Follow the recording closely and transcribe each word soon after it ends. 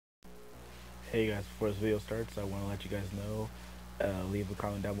Hey guys, before this video starts, I want to let you guys know, leave a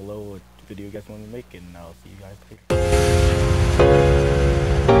comment down below what video you guys want me to make, and I'll see you guys later.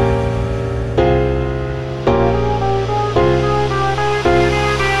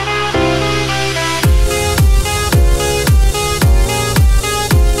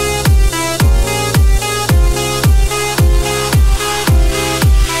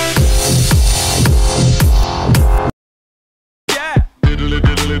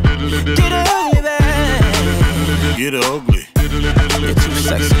 Get ugly. You're too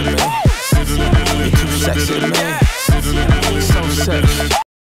sexy to me. You're too sexy to me. So sexy.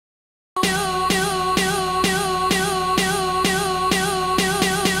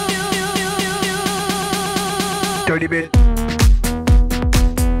 Dirty bit.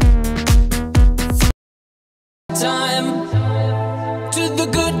 Time to the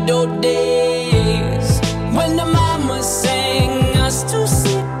good old days when the mama sang us to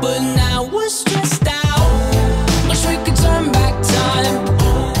sleep, but now we're stressed out. Wish we could turn back time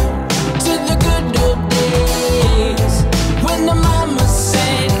to the good old days when the mama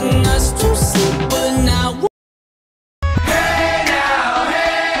sang us to sleep, but now Hey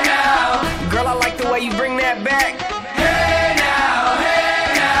now, girl, I like the way you bring that back. Hey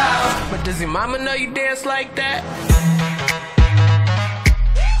now, but does your mama know you dance like that?